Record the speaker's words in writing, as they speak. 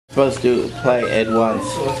Supposed to play at once.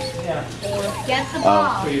 Get the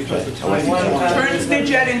ball. Turn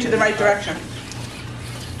Smidget into the right direction.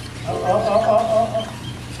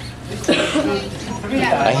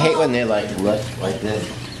 I hate when they like look like this.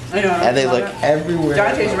 I know. And they look everywhere.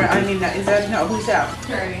 Dante's right. I mean, is that no? Who's that?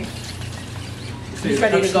 Curry. He's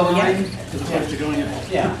ready to go again.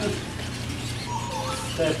 Yeah.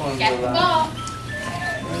 Get the ball.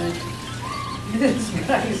 This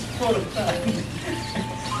guy's full of time.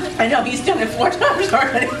 I know. He's done it 4 times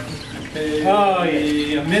already. Okay. Oh,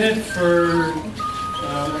 yeah, a minute for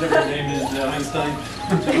whatever his name is, Einstein.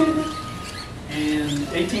 And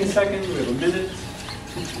 18 seconds. We have a minute.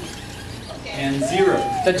 And 0.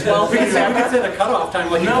 The 12th. We can set a cutoff time,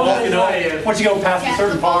 like you know, once you go past a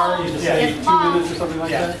certain bar, you just say 2 minutes or something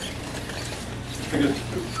like that. Pretty good.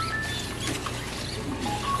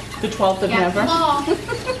 The 12th of Get the November. ball.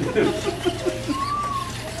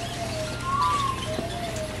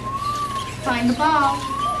 Find the ball.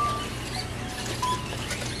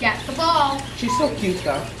 Get the ball. She's so cute,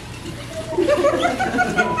 though.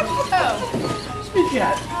 Oh.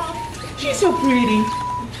 Smidget. She's so pretty.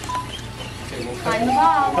 Okay, we'll Find the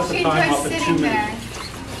ball. cut the She's time just off at 2 sitting there. minutes.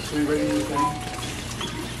 So we ready to do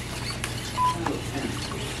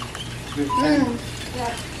the thing?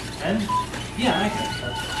 And? Yeah, I can.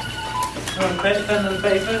 Pen and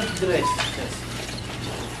paper, great. Yes.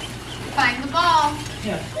 Find the ball.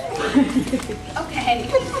 Yeah. Okay.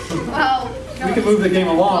 Well, We can move the game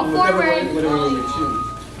along Go whatever way forward. we choose.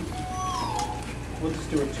 We'll just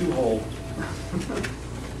do a 2-hole.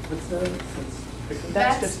 What's that?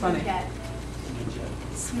 That's just funny.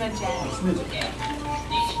 Smidget.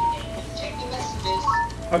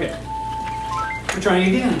 Okay. We're trying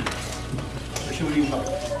again. Or should we do both?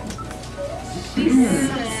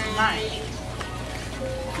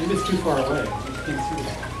 Maybe it's too far away. You can't see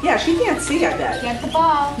that. Yeah, she can't see, I bet. Get the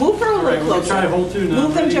ball. Move her a All right, little we're gonna try closer. hole 2 now.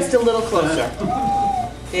 Move them Ready? just a little closer.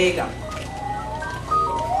 There you go.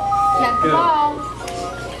 Get the Good. ball.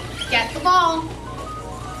 Get the ball.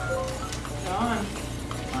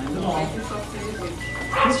 Find the ball.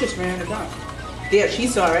 He's just ran it up. There, she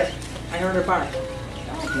saw it. I heard her bark.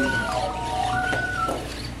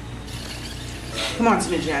 Come on,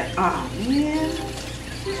 Smidget. Oh, man.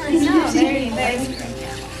 I know. There's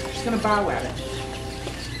She's going to bow at it.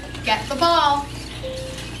 Get the ball.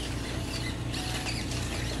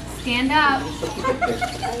 Stand up.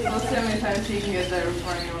 We'll see how many times you can get there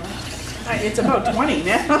before anyone else. It's about 20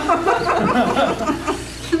 now.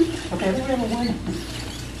 Okay, I think we have a win.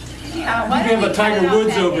 Yeah, I think we have a Tiger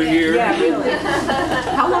Woods over here. Yeah, really.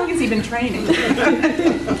 How long has he been training? God,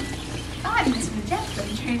 Smidget's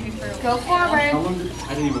been training for a while. Go How forward. long did, I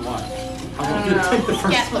didn't even watch. How long did it take the first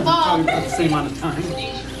Get the one? ball. Probably about the same amount of time. I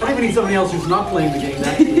think we need somebody else who's not playing the game.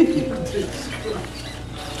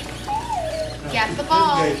 Get the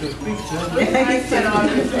ball. I sent all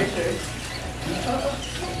these pictures.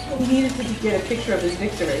 We needed to get a picture of his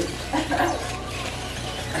victory.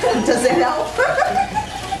 Does it help?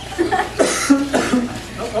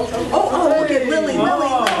 Oh, look at Lily.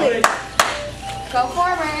 Go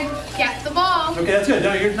forward. Get the ball. Okay, that's good.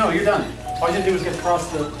 No, you're done. All you have to do is get across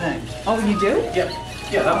the thing. Oh, you do?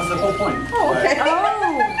 Yeah, that was the whole point. Oh, okay.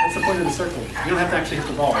 That's the point of the circle. You don't have to actually hit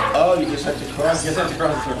the ball. Oh, you just have to cross. You just have to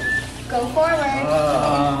cross the circle. Go forward.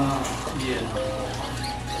 Yeah.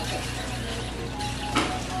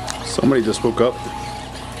 Somebody just woke up.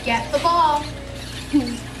 Get the ball.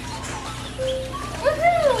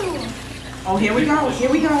 Woohoo! Oh, here we go. Here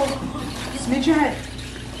we go. Smidget.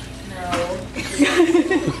 No.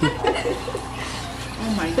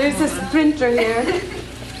 Oh, my God. There's a sprinter here.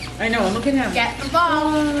 I know, look at him. Get the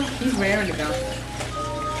ball. He's raring to go.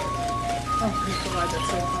 Oh, my God, that's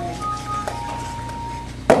so funny.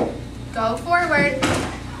 Go forward.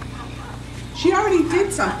 She already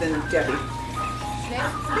did something, Debbie.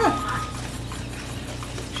 Yeah.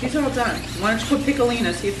 She's all done. Why don't you put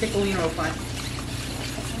Piccolina, see if Piccolina will find.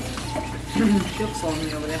 She looks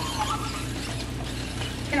lonely over there.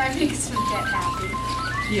 Can I make Smidget happy?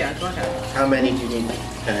 Yeah, go ahead. How many do you need?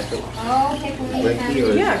 Can I put Oh, pick with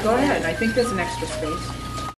you? Yeah, go ahead. I think there's an extra space.